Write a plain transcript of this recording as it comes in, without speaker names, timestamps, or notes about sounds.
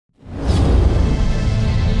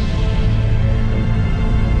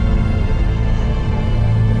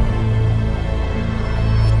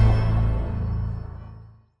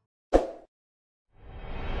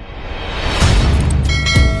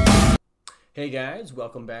Hey guys,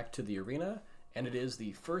 welcome back to the arena, and it is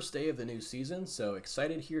the first day of the new season, so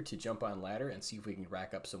excited here to jump on ladder and see if we can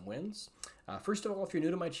rack up some wins. First of all, if you're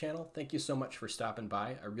new to my channel, thank you so much for stopping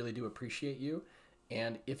by. I really do appreciate you,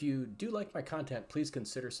 and if you do like my content, please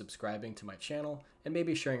consider subscribing to my channel and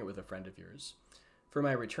maybe sharing it with a friend of yours. For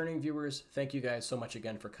my returning viewers, thank you guys so much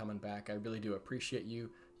again for coming back. I really do appreciate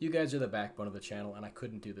you. You guys are the backbone of the channel, and I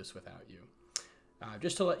couldn't do this without you.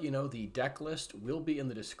 Just to let you know, the deck list will be in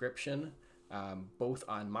the description, both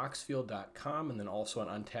on moxfield.com and then also on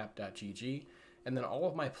untapped.gg. And then all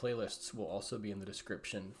of my playlists will also be in the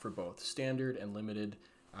description for both standard and limited.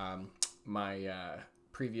 My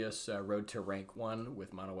previous Road to Rank 1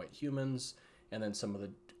 with Mono White Humans, and then some of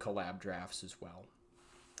the collab drafts as well.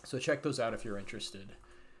 So check those out if you're interested.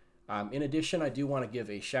 In addition, I do want to give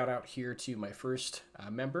a shout out here to my first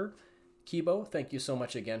member, Kibo. Thank you so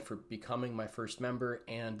much again for becoming my first member,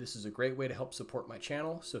 and this is a great way to help support my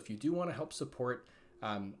channel. So if you do want to help support,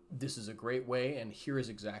 this is a great way, and here is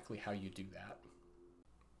exactly how you do that.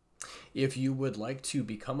 If you would like to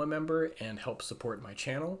become a member and help support my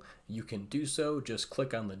channel, you can do so. Just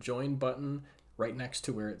click on the join button right next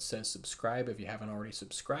to where it says subscribe if you haven't already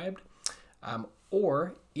subscribed.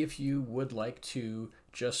 Or if you would like to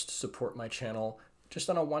just support my channel just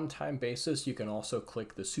on a one-time basis, you can also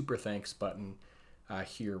click the super thanks button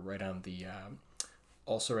here right on the,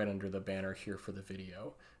 also right under the banner here for the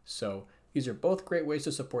video. So these are both great ways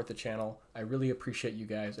to support the channel. I really appreciate you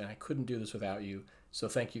guys, and I couldn't do this without you. So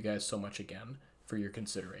thank you guys so much again for your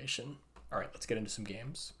consideration. All right, let's get into some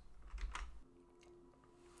games.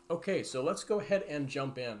 Okay, so let's go ahead and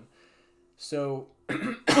jump in. So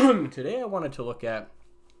today I wanted to look at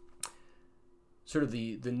sort of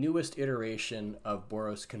the newest iteration of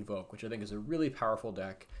Boros Convoke, which I think is a really powerful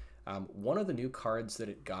deck. One of the new cards that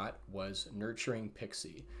it got was Nurturing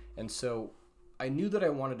Pixie. And so I knew that I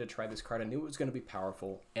wanted to try this card. I knew it was going to be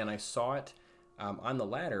powerful, and I saw it on the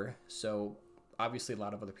ladder. So obviously a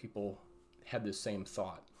lot of other people had the same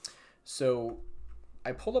thought. So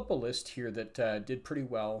I pulled up a list here that did pretty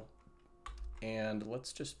well. And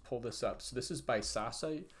let's just pull this up. So this is by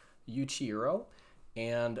Sasa Yuichiro.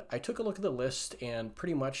 And I took a look at the list and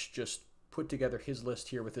pretty much just put together his list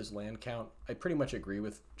here with his land count. I pretty much agree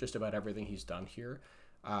with just about everything he's done here.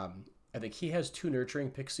 I think he has 2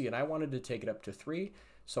 Nurturing Pixie, and I wanted to take it up to 3,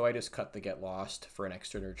 so I just cut the Get Lost for an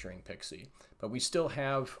extra Nurturing Pixie. But we still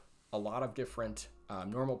have a lot of different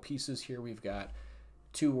normal pieces here. We've got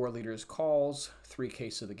 2 War Leaders Calls, 3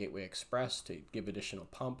 Case of the Gateway Express to give additional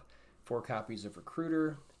pump, 4 copies of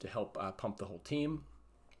Recruiter to help pump the whole team,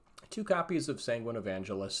 2 copies of Sanguine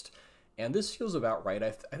Evangelist, and this feels about right.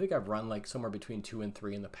 I think I've run like somewhere between 2 and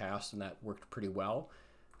 3 in the past, and that worked pretty well.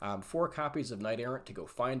 4 copies of Knight Errant to go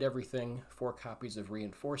find everything, 4 copies of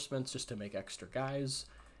Reinforcements just to make extra guys,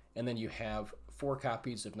 and then you have 4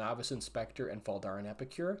 copies of Novice Inspector and Faldaran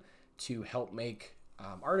Epicure to help make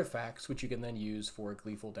artifacts, which you can then use for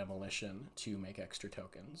Gleeful Demolition to make extra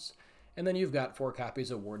tokens. And then you've got 4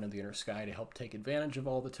 copies of Warden of the Inner Sky to help take advantage of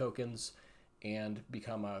all the tokens and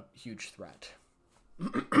become a huge threat.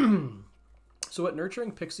 So what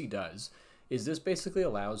Nurturing Pixie does is this basically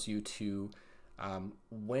allows you to,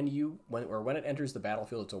 when it enters the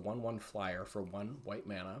battlefield, it's a 1/1 flyer for 1 white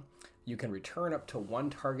mana. You can return up to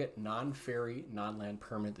 1 target non-fairy, non-land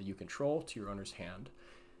permanent that you control to your owner's hand.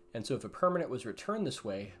 And so if a permanent was returned this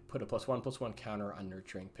way, put a +1/+1 counter on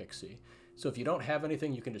Nurturing Pixie. So if you don't have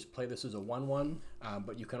anything, you can just play this as a 1/1,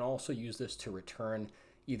 but you can also use this to return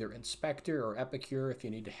either Inspector or Epicure if you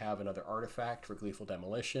need to have another artifact for Gleeful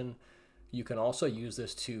Demolition. You can also use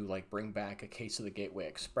this to like bring back a Case of the Gateway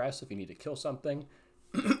Express if you need to kill something.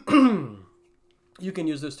 You can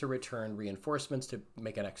use this to return Reinforcements to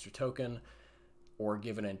make an extra token, or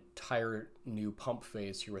give an entire new pump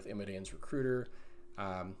phase here with Imidane's Recruiter.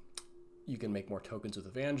 You can make more tokens with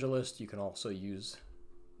Evangelist. You can also use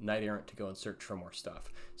Knight Errant to go and search for more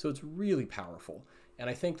stuff. So it's really powerful. And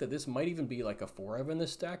I think that this might even be like a 4-of in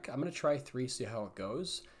this deck. I'm going to try 3, see how it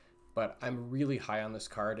goes. But I'm really high on this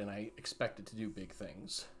card, and I expect it to do big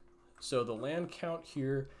things. So the land count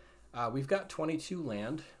here, we've got 22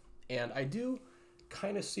 land. And I do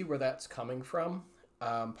kind of see where that's coming from.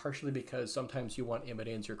 Partially because sometimes you want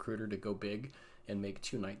Imidane's Recruiter to go big and make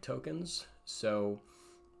 2 Knight tokens. So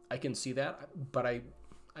I can see that. But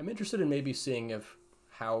I'm interested in maybe seeing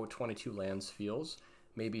how 22 lands feels.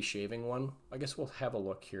 Maybe shaving 1. I guess we'll have a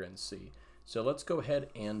look here and see. So let's go ahead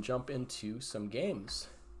and jump into some games.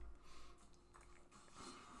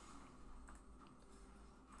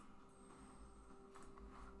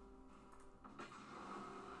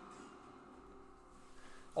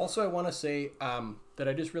 Also, I want to say that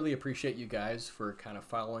I just really appreciate you guys for kind of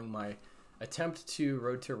following my attempt to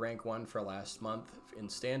Road to Rank 1 for last month in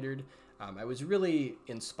Standard. I was really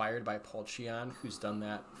inspired by Paul Cheon, who's done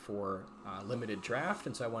that for Limited Draft,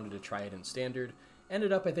 and so I wanted to try it in Standard.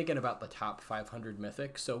 Ended up, I think, in about the top 500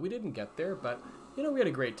 Mythic, so we didn't get there, but, you know, we had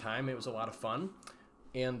a great time. It was a lot of fun.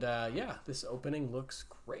 And, yeah, this opening looks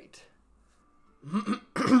great.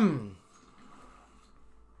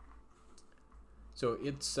 So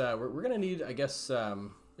it's, we're going to need, I guess,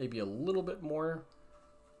 maybe a little bit more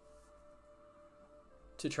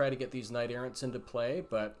to try to get these Knight Errants into play,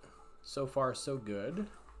 but so far so good.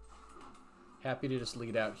 Happy to just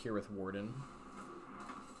lead out here with Warden.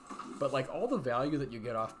 But like all the value that you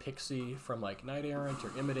get off Pixie from like Knight Errant or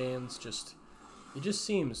Immodanes, it just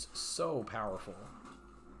seems so powerful.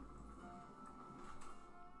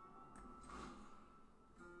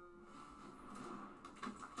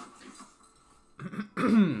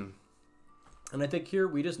 And I think here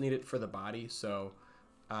we just need it for the body, so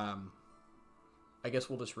I guess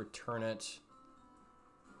we'll just return it.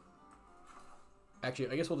 Actually,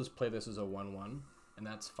 I guess we'll just play this as a 1/1, and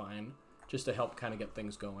that's fine, just to help kind of get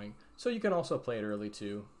things going. So you can also play it early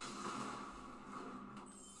too.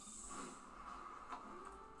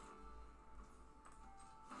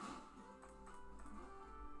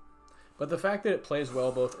 But the fact that it plays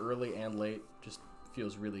well both early and late just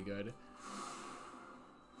feels really good.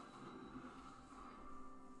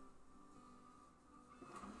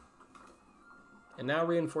 And now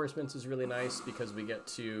Reinforcements is really nice because we get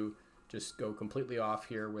to just go completely off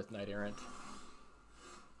here with Knight Errant.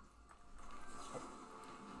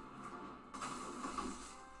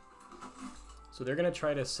 So they're going to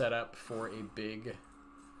try to set up for a big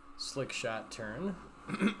slick shot turn.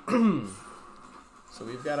 So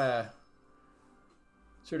we've got to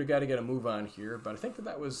sort of get a move on here, but I think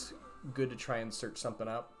that was good to try and search something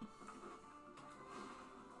up.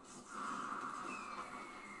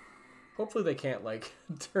 Hopefully they can't, like,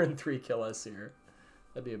 turn 3 kill us here.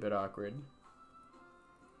 That'd be a bit awkward.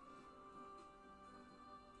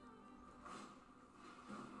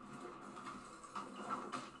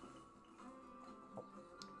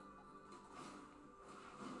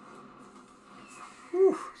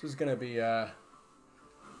 Whew, this is gonna be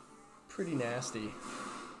pretty nasty.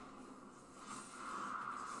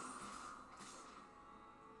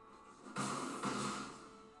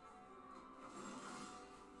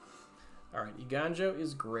 Alright, Iganjo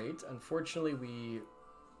is great. Unfortunately, we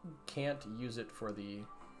can't use it for the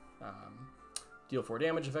deal 4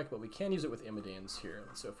 damage effect, but we can use it with Immodanes here.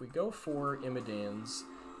 So if we go for Immodanes,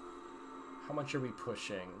 how much are we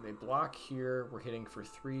pushing? They block here. We're hitting for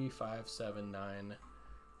 3, 5, 7, 9,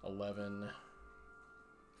 11,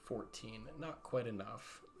 14. Not quite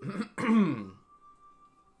enough. I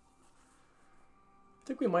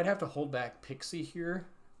think we might have to hold back Pixie here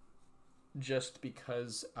just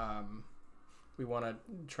because we want to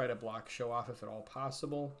try to block Show Off if at all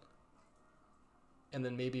possible. And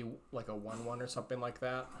then maybe like a 1/1 or something like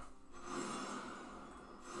that.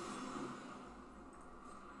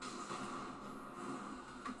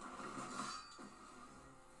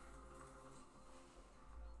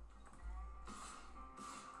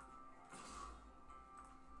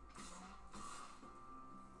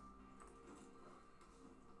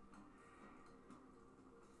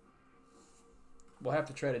 We'll have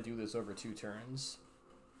to try to do this over 2 turns.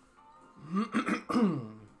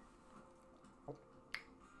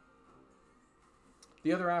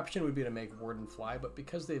 The other option would be to make Warden fly, but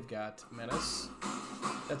because they've got Menace,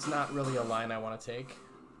 that's not really a line I want to take.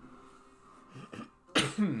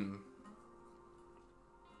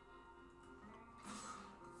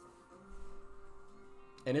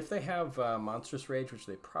 And if they have Monstrous Rage, which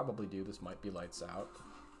they probably do, this might be lights out.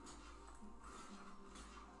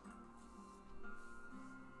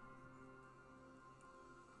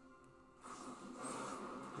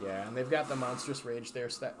 Yeah, and they've got the Monstrous Rage there,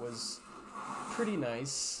 so that was pretty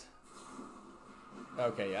nice.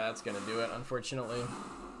 Okay, yeah, that's going to do it, unfortunately.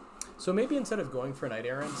 So maybe instead of going for Knight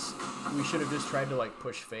Errants, we should have just tried to, like,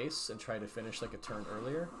 push face and try to finish, like, a turn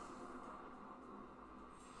earlier.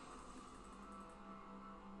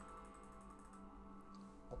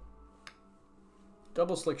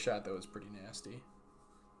 Double Slick Shot, though, is pretty nasty.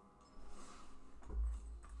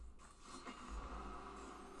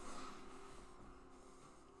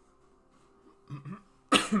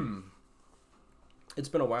 It's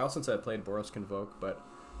been a while since I played Boros Convoke, but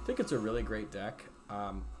I think it's a really great deck.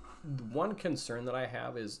 One concern that I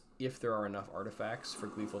have is if there are enough artifacts for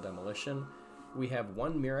Gleeful Demolition. We have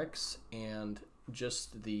 1 Mirrex and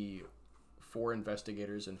just the 4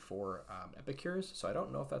 Investigators and 4 Epicures, so I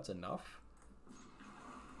don't know if that's enough.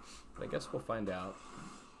 But I guess we'll find out.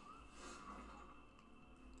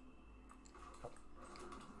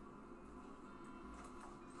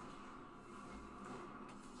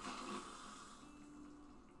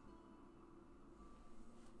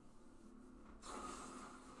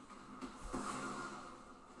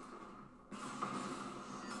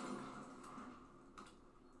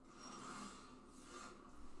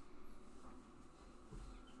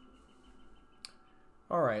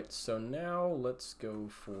 All right, so now let's go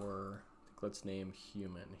for, let's name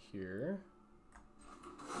human here.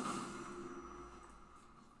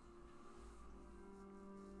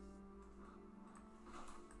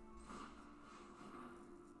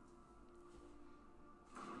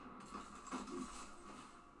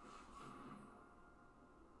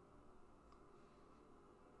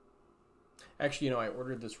 Actually, you know, I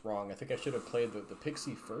ordered this wrong. I think I should have played the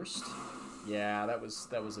Pixie first. Yeah, that was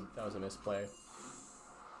a misplay.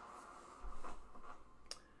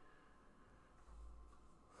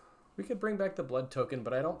 We could bring back the blood token,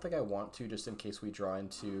 but I don't think I want to, just in case we draw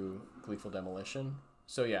into Gleeful Demolition.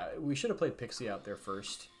 So yeah, we should have played Pixie out there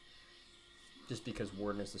first, just because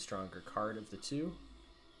Warden is the stronger card of the two.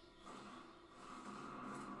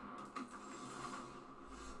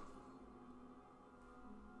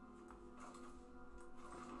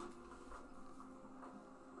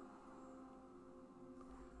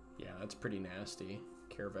 Yeah, that's pretty nasty,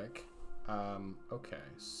 Kervik. Okay,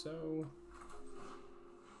 so...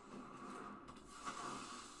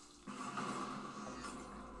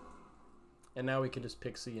 And now we can just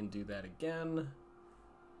Pixie and do that again.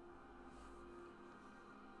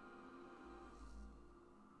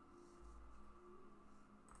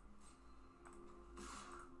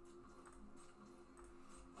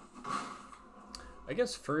 I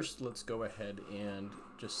guess first let's go ahead and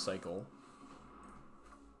just cycle.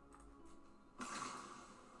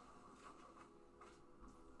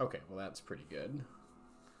 Okay, well that's pretty good.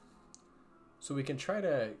 So we can try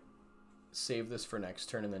to save this for next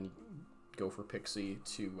turn and then go for Pixie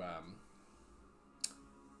to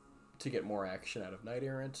get more action out of Knight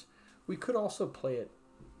Errant. We could also play it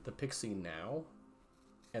the Pixie now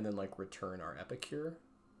and then like return our Epicure.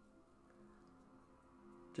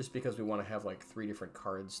 Just because we want to have like 3 different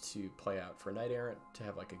cards to play out for Knight Errant to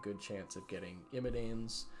have like a good chance of getting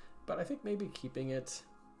Imidanes. But I think maybe keeping it,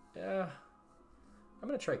 yeah, I'm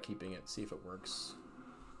going to try keeping it, see if it works.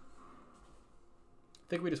 I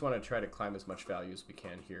think we just want to try to climb as much value as we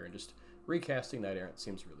can here, and just recasting Knight Errant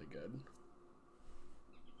seems really good.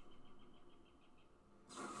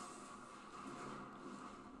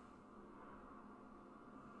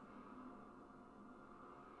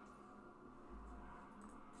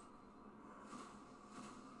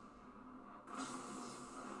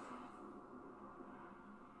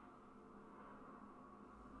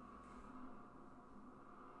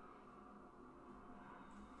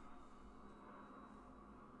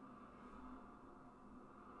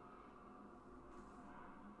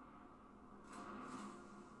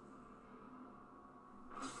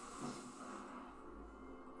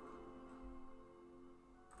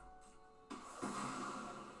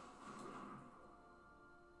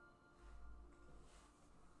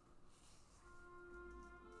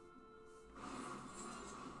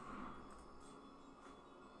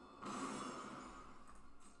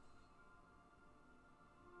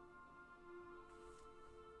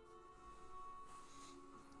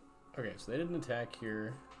 Okay, so they didn't attack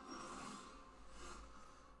here.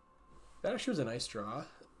 That actually was a nice draw.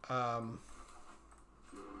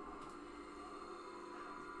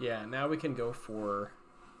 Yeah, now we can go for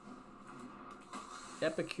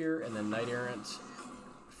Epicure and then Knight Errant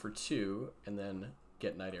for 2, and then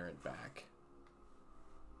get Knight Errant back.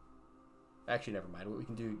 Actually, never mind. What we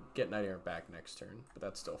can do, get Knight Errant back next turn, but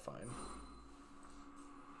that's still fine.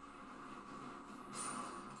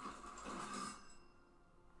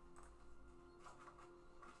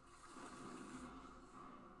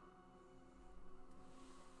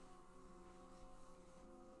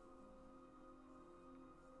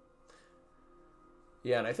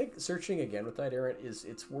 Yeah, and I think searching again with Knight Errant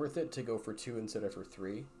it's worth it to go for 2 instead of for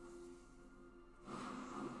 3.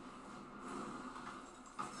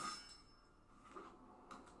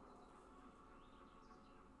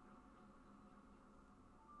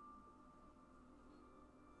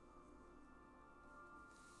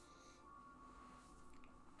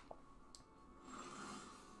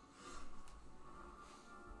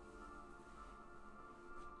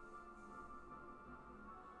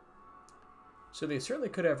 So they certainly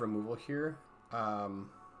could have removal here. I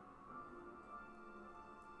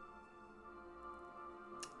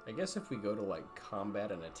guess if we go to like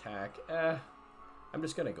combat and attack, I'm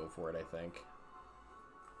just gonna go for it, I think.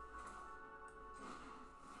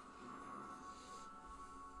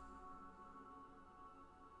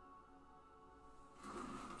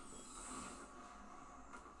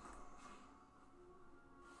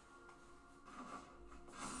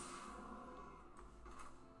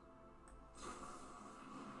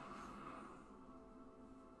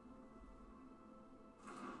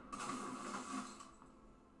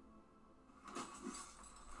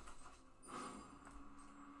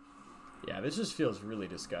 Yeah, this just feels really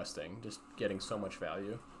disgusting, just getting so much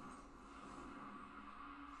value.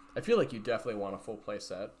 I feel like you definitely want a full play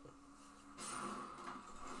set.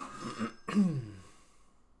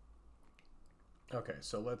 Okay,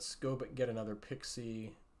 so let's go get another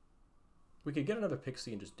Pixie. We could get another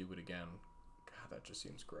Pixie and just do it again. God, that just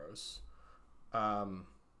seems gross. So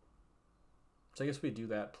I guess we do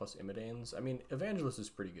that plus Imidanes. I mean, Evangelist is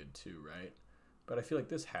pretty good too, right? But I feel like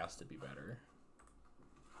this has to be better.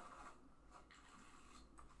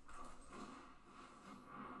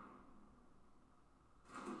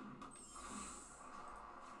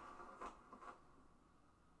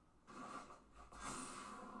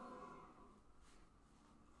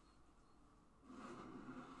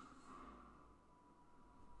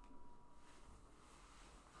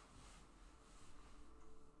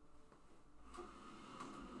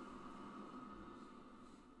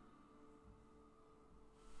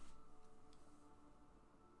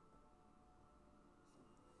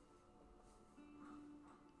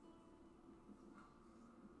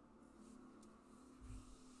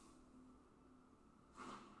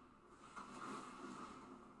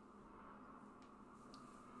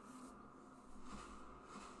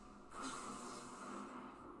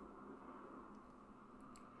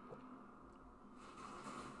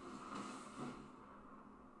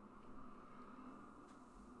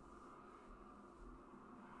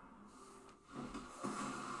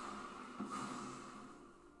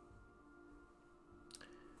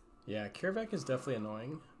 Yeah, Kirvek is definitely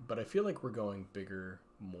annoying, but I feel like we're going bigger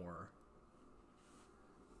more.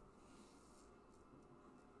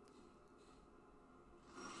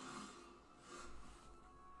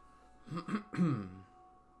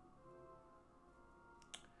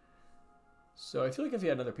 So I feel like if he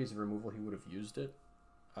had another piece of removal, he would have used it.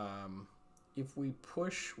 If we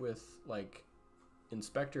push with, like,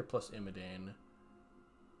 Inspector plus Imidane,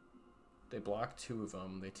 they block 2 of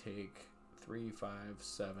them. They take 3, 5,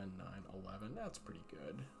 7, 9, 11. That's pretty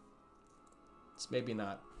good. It's maybe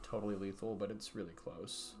not totally lethal, but it's really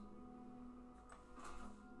close.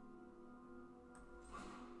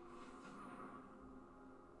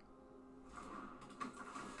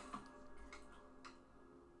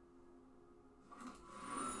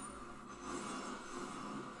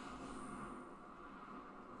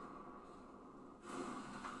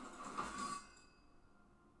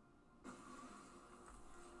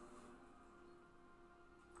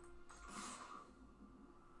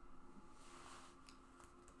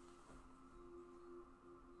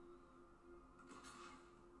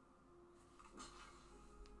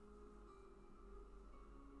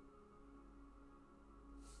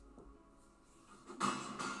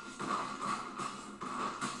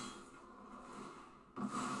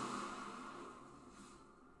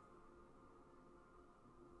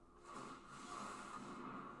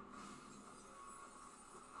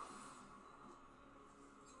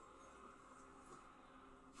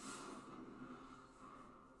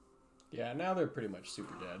 Yeah, now they're pretty much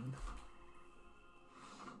super dead.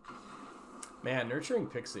 Man, Nurturing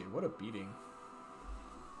Pixie, what a beating.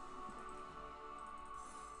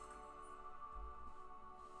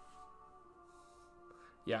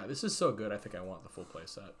 Yeah, this is so good, I think I want the full play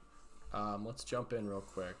set. Let's jump in real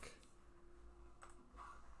quick.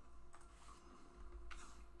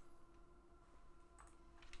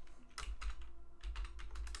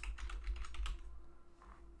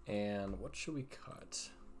 And what should we cut?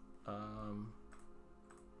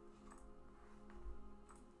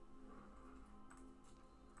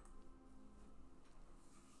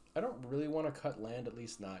 I don't really want to cut land, at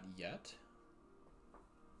least not yet.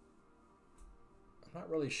 I'm not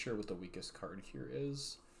really sure what the weakest card here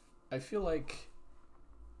is. I feel like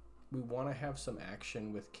we want to have some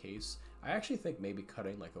action with Case. I actually think maybe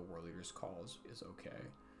cutting like a War Leader's Call is okay.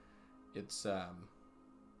 It's a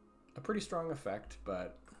pretty strong effect,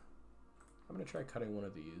 but I'm going to try cutting one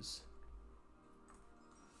of these.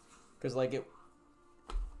 Because like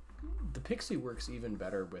the Pixie works even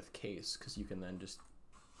better with Case, because you can then just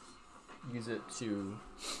use it to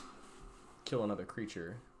kill another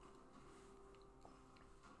creature.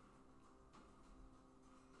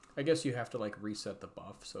 I guess you have to like reset the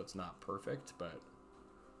buff so it's not perfect, but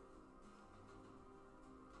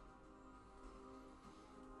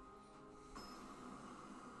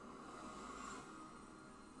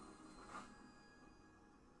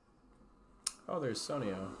oh, there's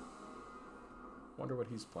Sonio. Wonder what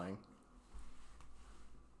he's playing.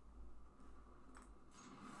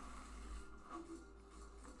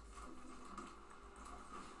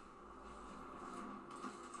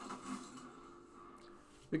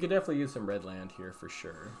 We could definitely use some red land here for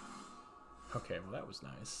sure. Okay, well that was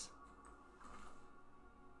nice.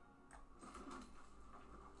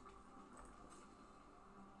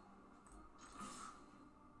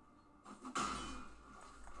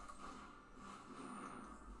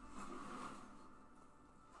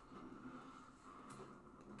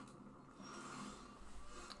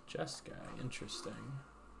 Chess guy, interesting.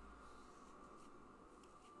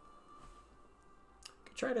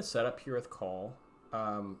 Could try to set up here with call.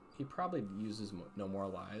 He probably uses No More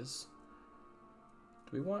Lies.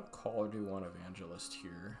 Do we want call or do we want evangelist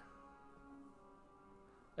here?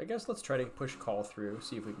 I guess let's try to push call through,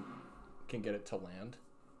 see if we can get it to land.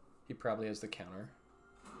 He probably has the counter.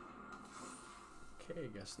 Okay,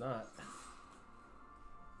 guess not.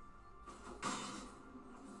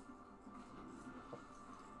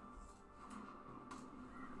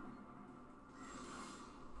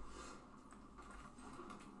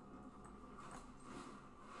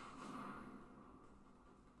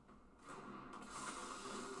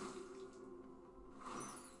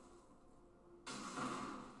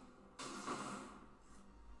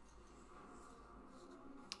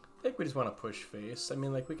 I think we just want to push face. I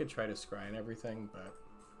mean, like, we could try to scry and everything, but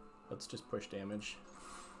let's just push damage.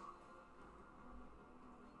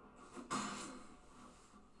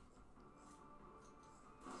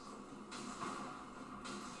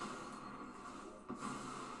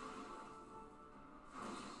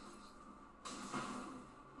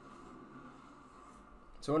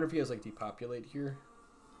 So I wonder if he has, like, depopulate here.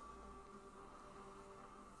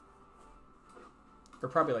 Or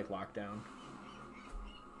probably, like, lockdown.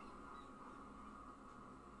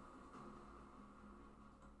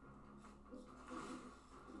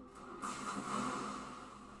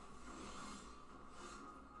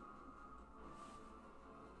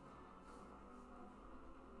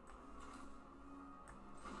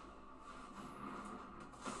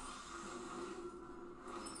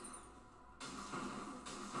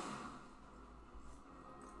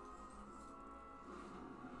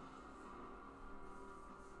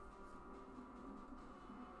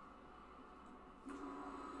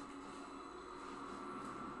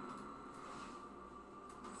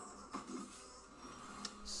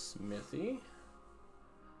 Smithy.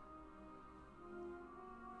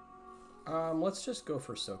 Let's just go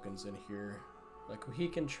for Sokens in here. Like, he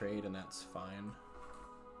can trade and that's fine.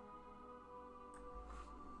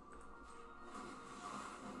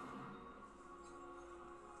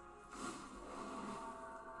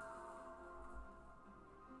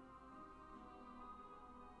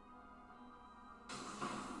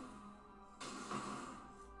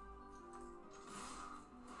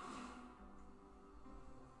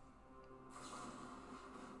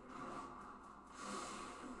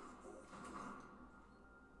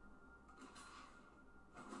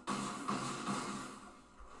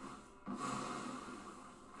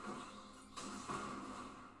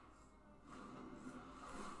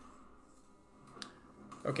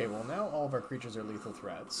 Okay, well now all of our creatures are lethal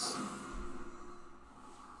threats.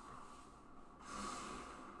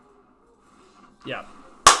 Yeah.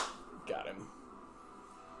 Got him.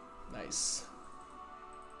 Nice.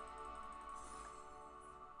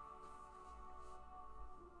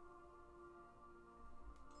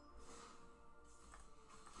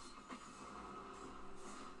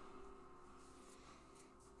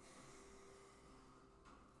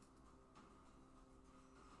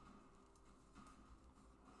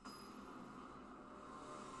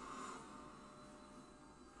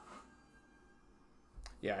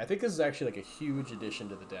 Yeah, I think this is actually like a huge addition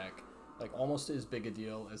to the deck. Like almost as big a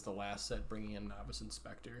deal as the last set bringing in Novice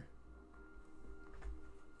Inspector.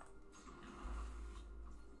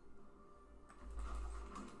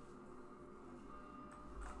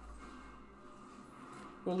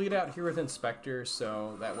 We'll lead out here with Inspector,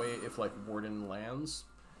 so that way if like Warden lands,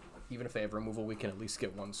 even if they have removal, we can at least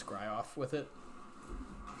get one scry off with it.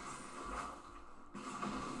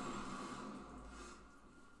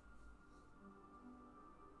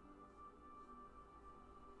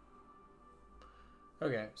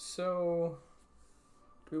 Okay, so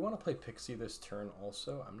do we want to play Pixie this turn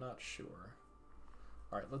also? I'm not sure.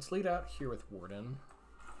 All right, let's lead out here with Warden.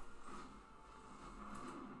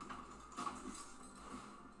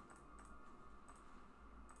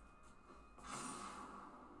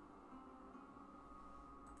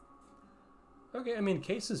 Okay, I mean,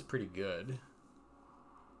 Case is pretty good.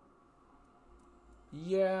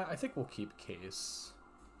 Yeah, I think we'll keep Case.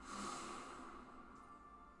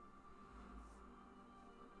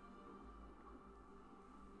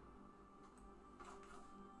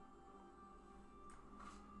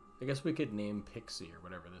 I guess we could name Pixie or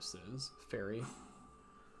whatever this is. Fairy.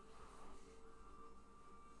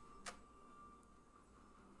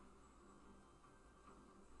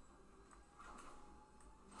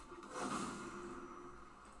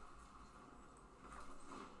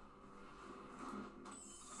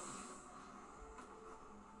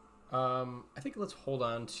 I think let's hold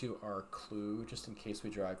on to our clue just in case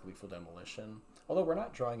we draw Gleeful Demolition. Although we're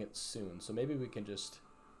not drawing it soon, so maybe we can just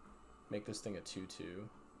Make this thing a 2/2.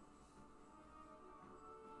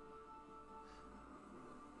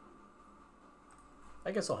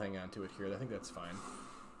 I guess I'll hang on to it here. I think that's fine.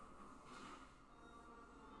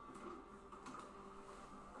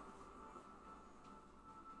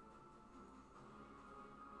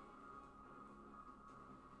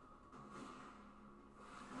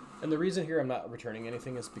 And the reason here I'm not returning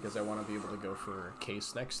anything is because I want to be able to go for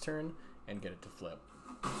case next turn and get it to flip.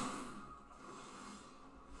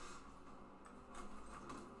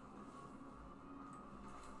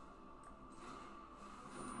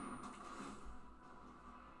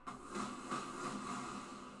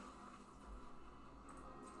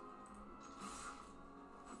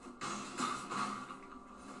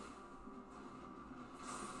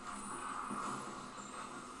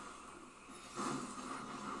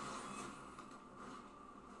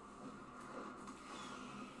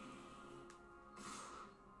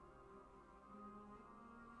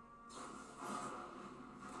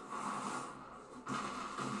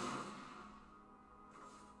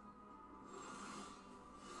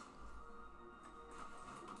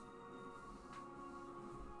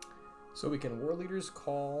 So we can War Leaders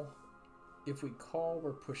call. If we call,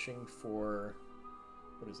 we're pushing for,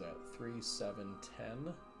 what is that, 3, 7,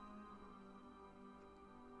 10.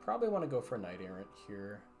 Probably want to go for a Knight Errant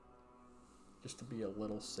here, just to be a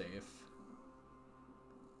little safe.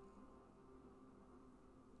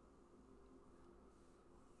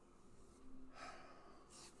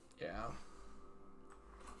 Yeah.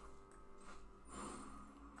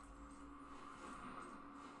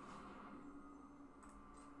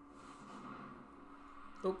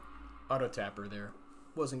 Oh, auto tapper there.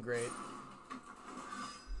 Wasn't great.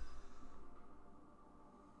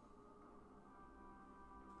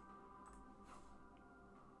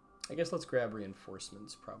 I guess let's grab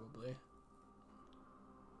reinforcements, probably.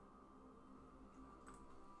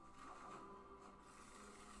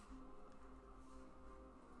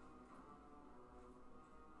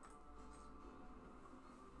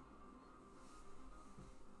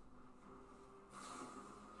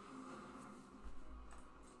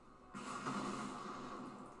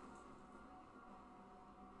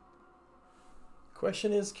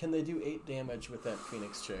 Question is, can they do 8 damage with that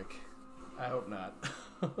Phoenix chick? I hope not.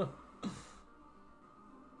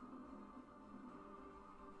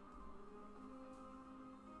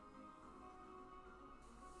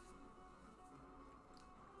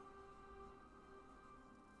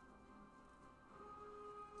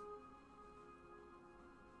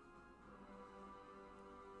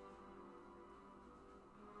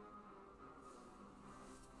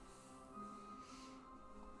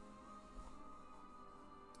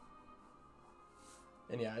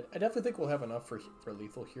 And yeah, I definitely think we'll have enough for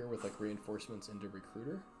lethal here with like reinforcements into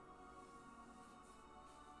Recruiter.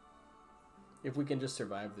 If we can just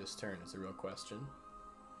survive this turn is the real question.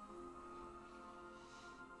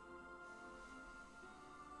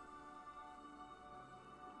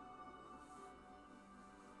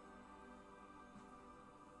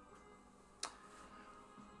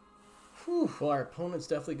 Whew, well, our opponent's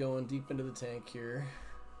definitely going deep into the tank here.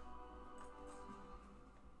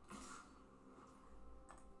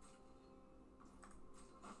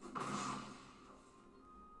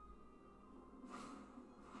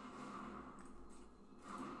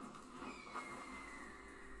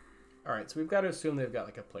 Alright, so we've got to assume they've got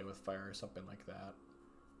like a play with fire or something like that.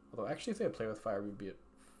 Although actually if they had play with fire we'd be at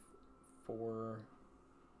 4.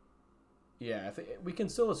 Yeah, I think we can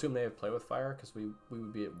still assume they have play with fire because we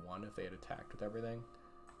would be at 1 if they had attacked with everything.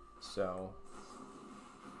 So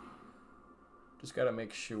just got to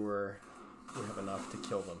make sure we have enough to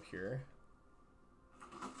kill them here.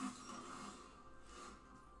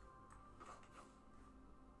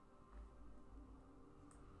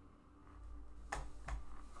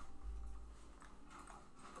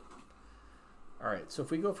 Alright, so if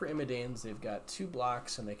we go for Imidanes, they've got 2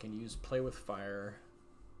 blocks and they can use play with fire.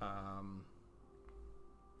 They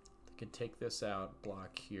could take this out,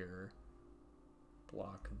 block here,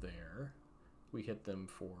 block there. We hit them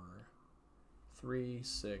for 3,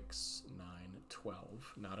 6, 9,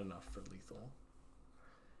 12. Not enough for lethal.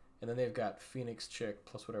 And then they've got Phoenix Chick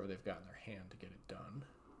plus whatever they've got in their hand to get it done.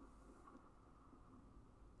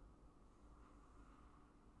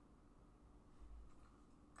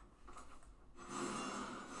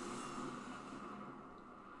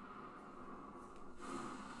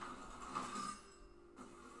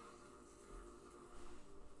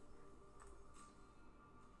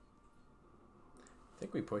 I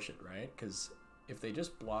think we push it, right? Because if they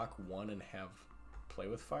just block 1 and have play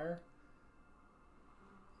with fire,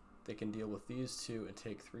 they can deal with these 2 and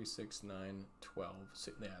take 3, 6, 9, 12.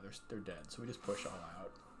 So, yeah, they're dead. So we just push all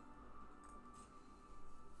out.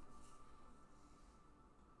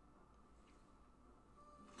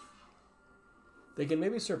 They can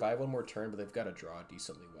maybe survive one more turn, but they've got to draw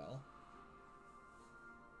decently well.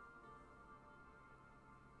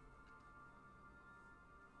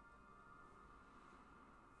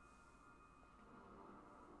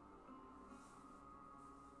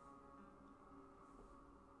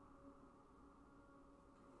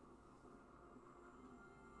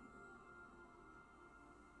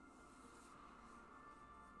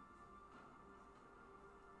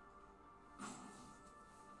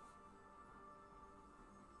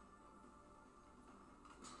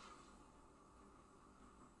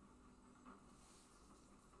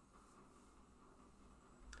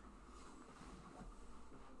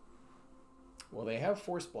 Well, they have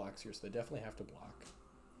force blocks here, so they definitely have to block.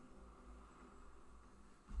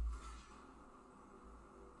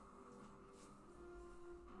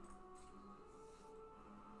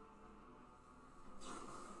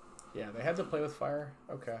 Yeah, they had to play with fire.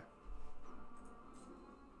 Okay.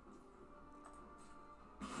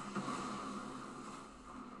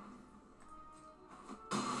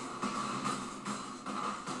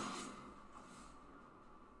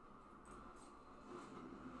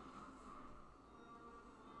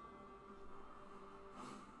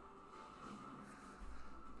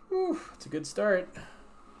 Whew, it's a good start.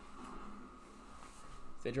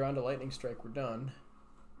 If they draw into Lightning Strike, we're done.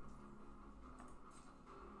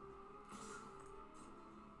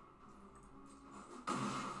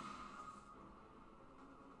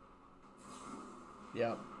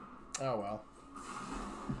 Yep. Oh well.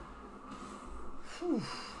 Whew,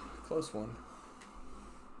 close one.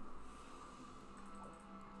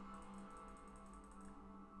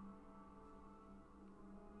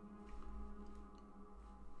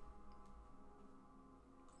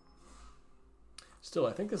 Still,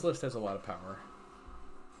 I think this list has a lot of power.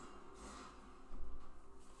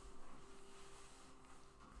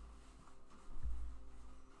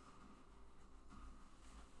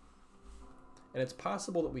 And it's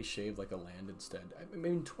possible that we shave like a land instead. I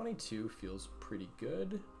mean, 22 feels pretty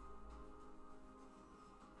good.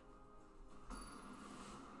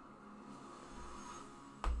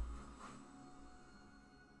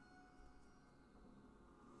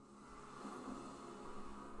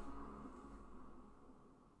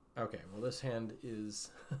 Okay, well this hand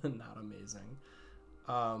is not amazing.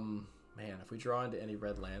 Man, if we draw into any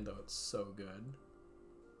red land though, it's so good.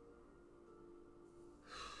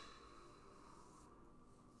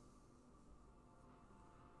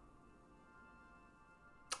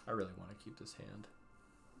 I really want to keep this hand.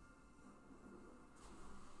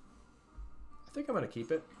 I think I'm going to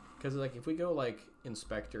keep it, because like if we go like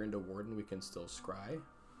Inspector into Warden, we can still scry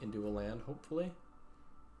into a land, hopefully.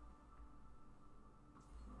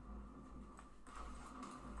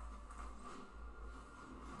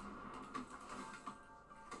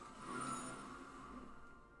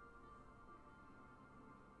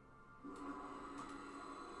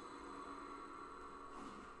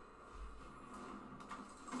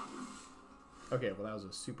 Okay, well that was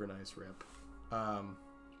a super nice rip.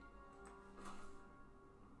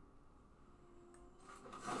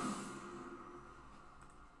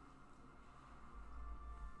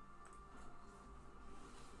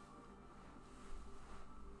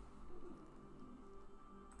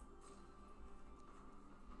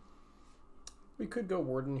 We could go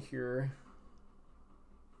Warden here.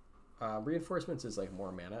 Reinforcements is like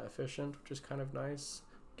more mana efficient, which is kind of nice.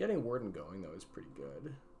 Getting Warden going though is pretty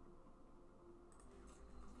good.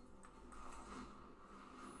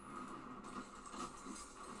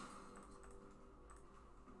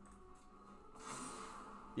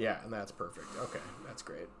 Yeah, and that's perfect. Okay, that's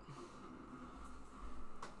great.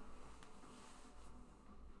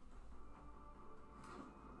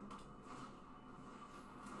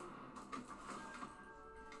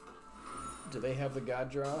 Do they have the God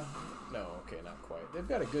draw? No, okay, not quite. They've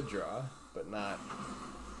got a good draw, but not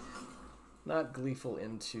Gleeful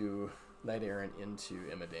into Knight Errant into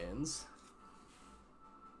Immodane's.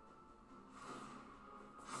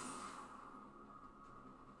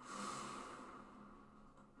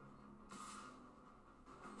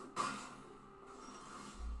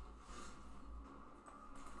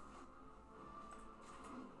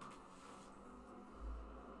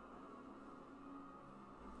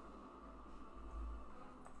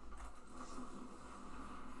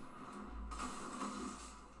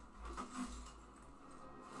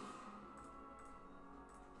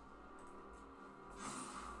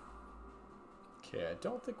 Okay, I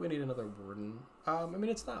don't think we need another Warden. I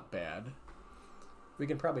mean, it's not bad. We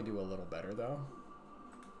can probably do a little better, though.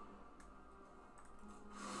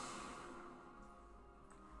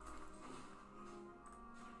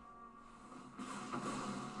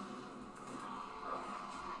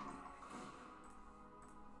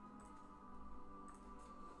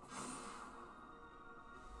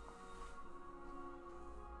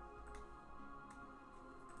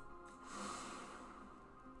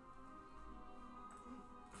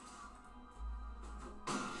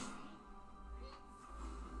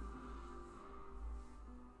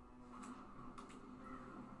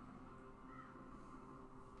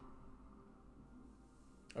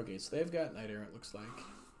 Okay, so they've got Knight Errant, looks like.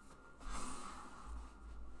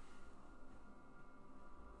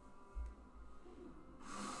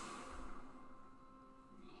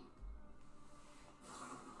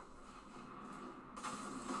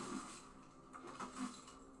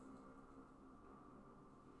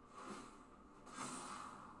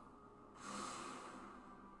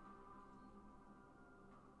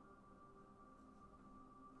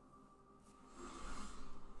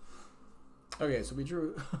 Okay, so we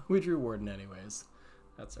drew Warden anyways.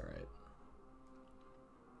 That's all right.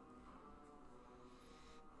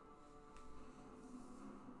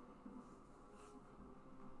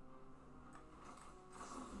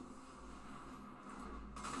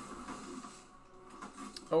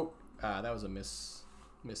 Oh, that was a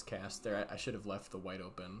miscast there. I should have left the white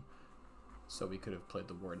open so we could have played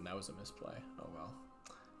the Warden. That was a misplay. Oh well.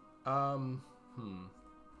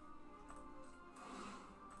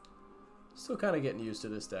 Still kind of getting used to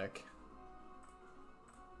this deck.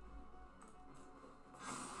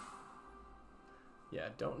 Yeah,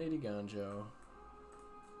 don't need a Ganjo.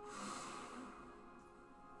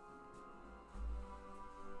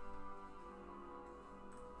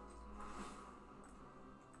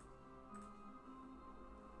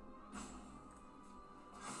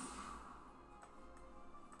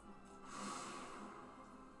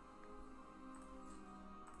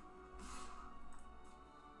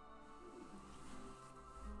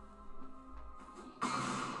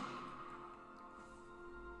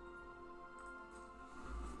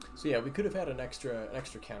 So yeah, we could have had an extra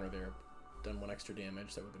counter there, done 1 extra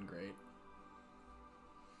damage. That would have been great.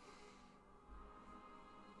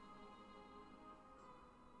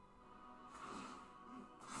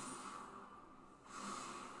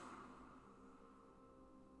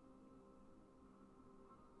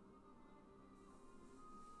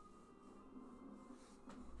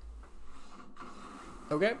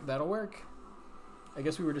 Okay, that'll work. I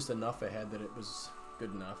guess we were just enough ahead that it was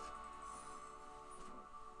good enough.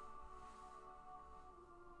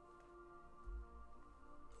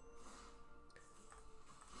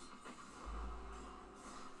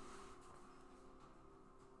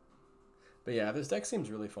 But yeah, this deck seems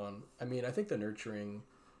really fun. I mean, I think the Nurturing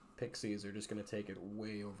Pixies are just going to take it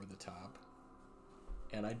way over the top.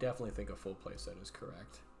 And I definitely think a full playset is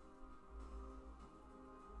correct.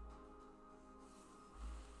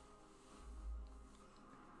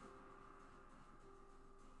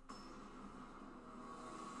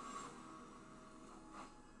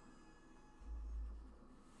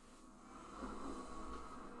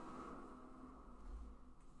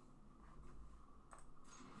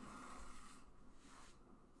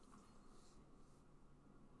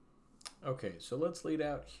 Okay, so let's lead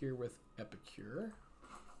out here with Epicure.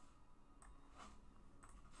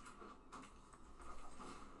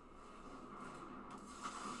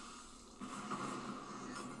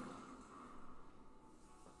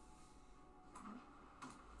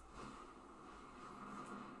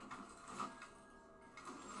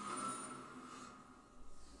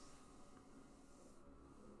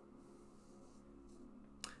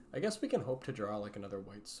 I guess we can hope to draw like another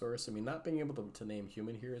white source. I mean, not being able to name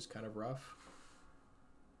human here is kind of rough.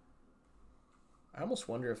 I almost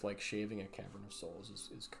wonder if like shaving a Cavern of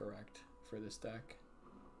Souls is correct for this deck.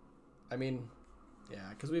 I mean, yeah,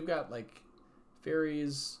 because we've got like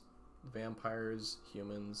fairies, vampires,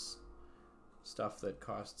 humans, stuff that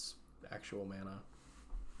costs actual mana.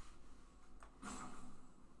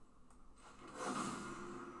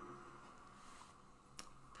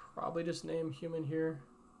 Probably just name human here.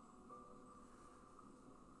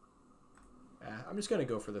 I'm just going to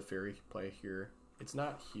go for the fairy play here. It's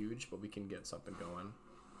not huge, but we can get something going.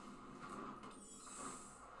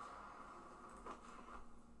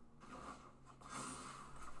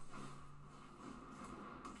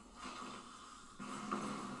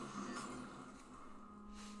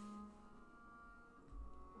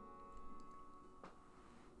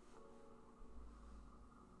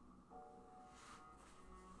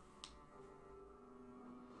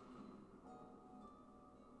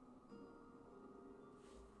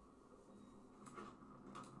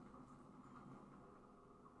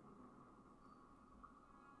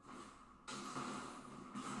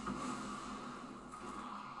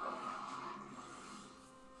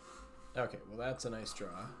 Okay, well that's a nice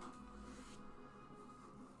draw.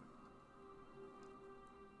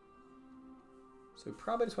 So we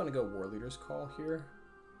probably just want to go War Leader's Call here.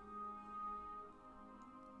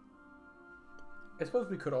 I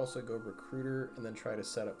suppose we could also go Recruiter and then try to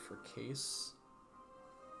set up for Case.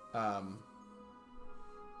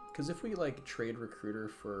 Because if we like trade Recruiter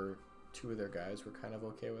for 2 of their guys, we're kind of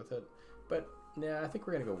okay with it. But nah, I think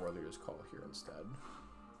we're going to go War Leader's Call here instead.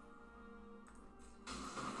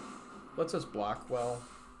 Lets us block well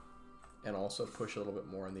and also push a little bit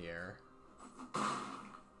more in the air.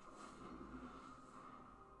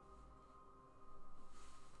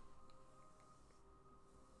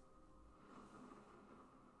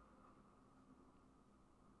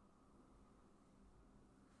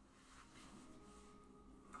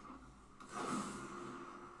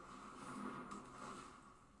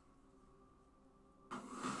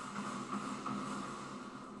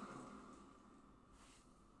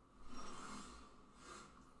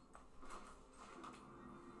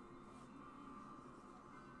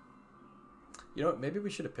 You know what, maybe we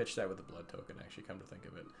should have pitched that with the blood token, actually, come to think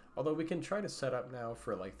of it. Although we can try to set up now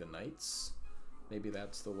for, like, the knights. Maybe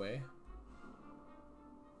that's the way.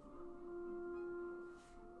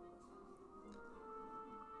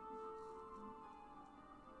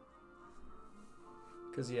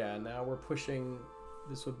 Because, yeah, now we're pushing...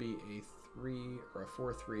 This would be a 3 or a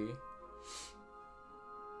 4-3.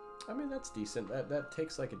 I mean, that's decent. That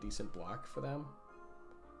takes, like, a decent block for them.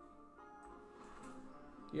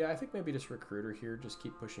 Yeah, I think maybe just Recruiter here, just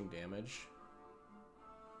keep pushing damage.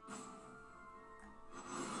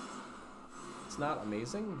 It's not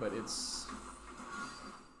amazing, but it's...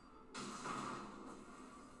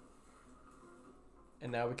 And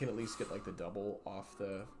now we can at least get like the double off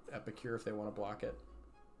the Epicure if they want to block it.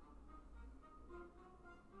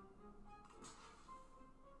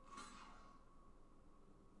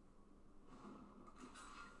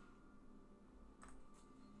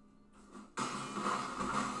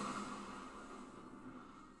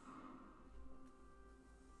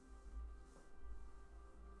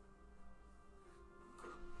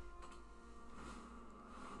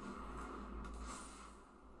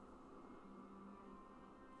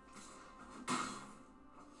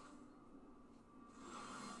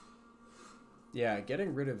 Yeah,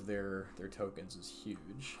 getting rid of their tokens is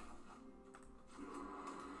huge.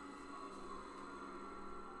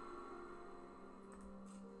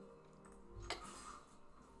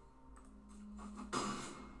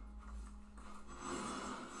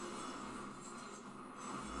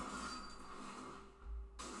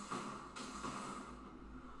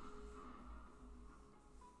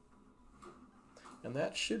 And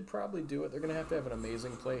that should probably do it. They're going to have an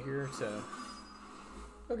amazing play here to...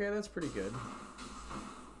 Okay, that's pretty good.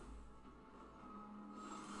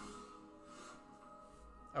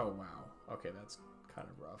 Oh, wow. Okay, that's kind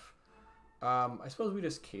of rough. I suppose we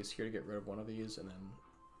just case here to get rid of one of these and then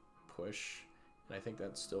push. And I think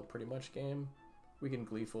that's still pretty much game. We can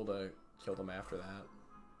Gleeful to kill them after that.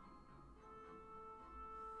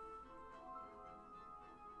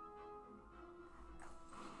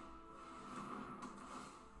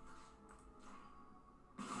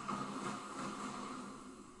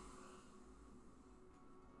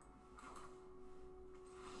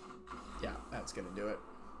 Yeah, that's gonna do it.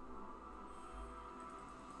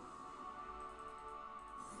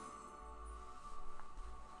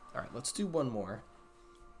 All right, let's do one more.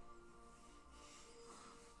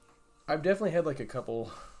 I've definitely had like a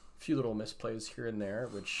few little misplays here and there,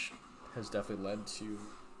 which has definitely led to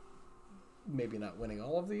maybe not winning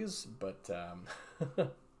all of these, but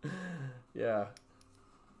yeah.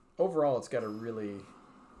 Overall, it's got a really,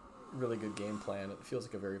 really good game plan. It feels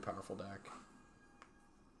like a very powerful deck.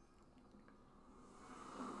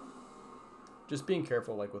 Just being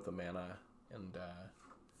careful like with the mana and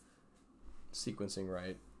sequencing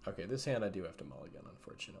right. Okay, this hand I do have to mulligan,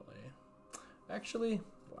 unfortunately. Actually,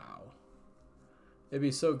 wow. It'd be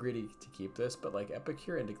so greedy to keep this, but like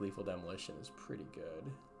Epicure into Gleeful Demolition is pretty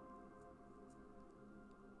good.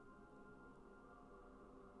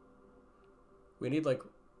 We need like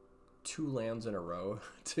 2 lands in a row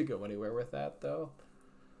to go anywhere with that, though.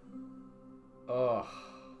 Oh,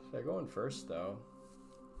 should I go in first, though?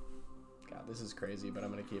 God, this is crazy, but I'm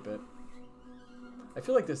gonna keep it. I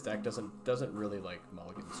feel like this deck doesn't really like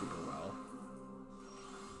mulligan super well.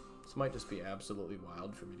 This might just be absolutely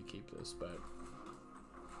wild for me to keep this, but...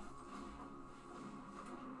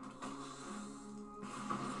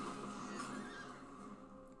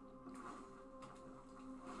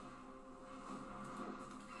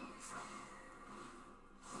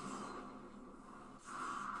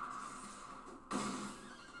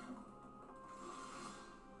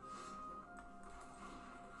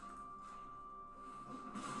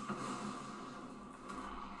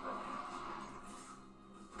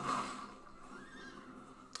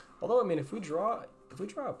 Although, I mean, if we draw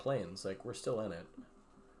a plains, like, we're still in it.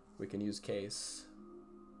 We can use case.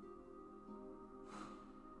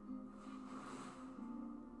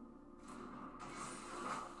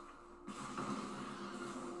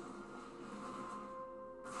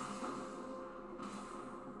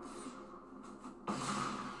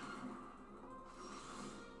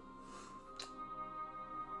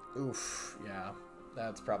 Oof, yeah.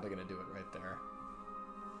 That's probably going to do it right there.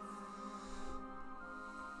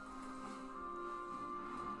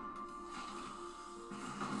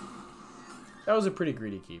 That was a pretty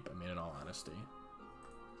greedy keep, I mean, in all honesty.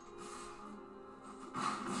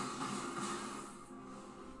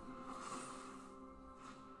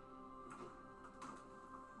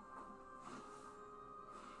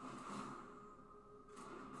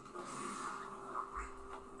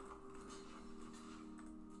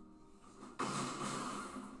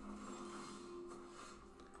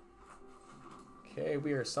 Okay,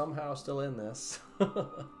 we are somehow still in this.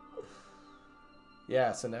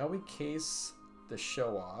 Yeah, so now we case the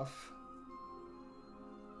show off.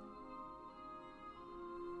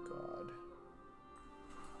 God.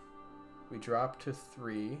 We drop to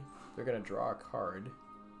 3. They're going to draw a card.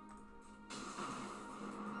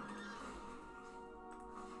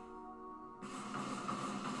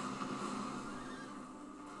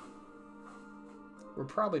 We're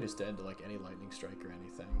probably just dead to like any lightning strike or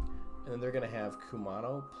anything. And then they're going to have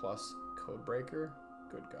Kumano plus Codebreaker.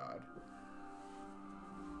 Good God.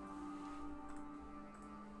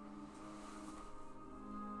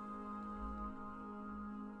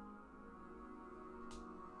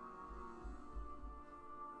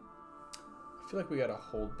 I feel like we got to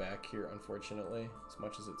hold back here, unfortunately, as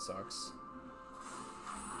much as it sucks.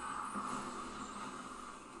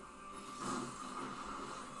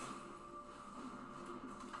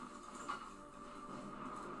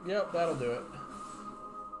 Yep, that'll do it.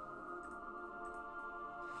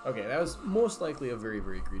 Okay, that was most likely a very,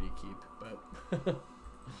 very greedy keep, but...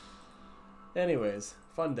 Anyways,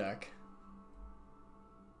 fun deck.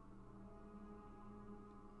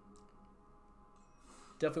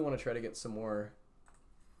 Definitely want to try to get some more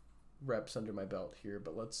reps under my belt here,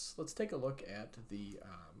 but let's take a look at the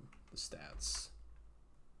stats.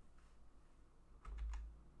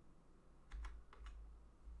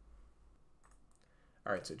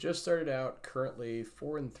 All right, so just started out, currently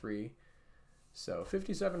 4-3, so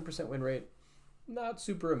 57% win rate. Not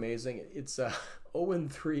super amazing. It's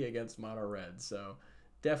 0-3 against mono red, so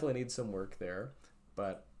definitely needs some work there.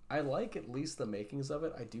 But I like at least the makings of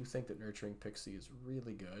it. I do think that Nurturing Pixie is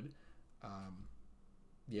really good.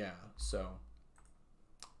 Yeah, so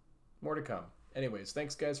more to come. Anyways,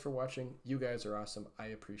 thanks guys for watching. You guys are awesome. I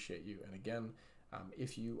appreciate you. And again,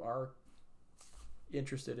 if you are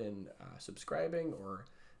interested in subscribing or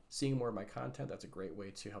seeing more of my content, that's a great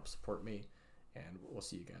way to help support me. And we'll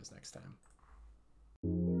see you guys next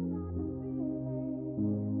time.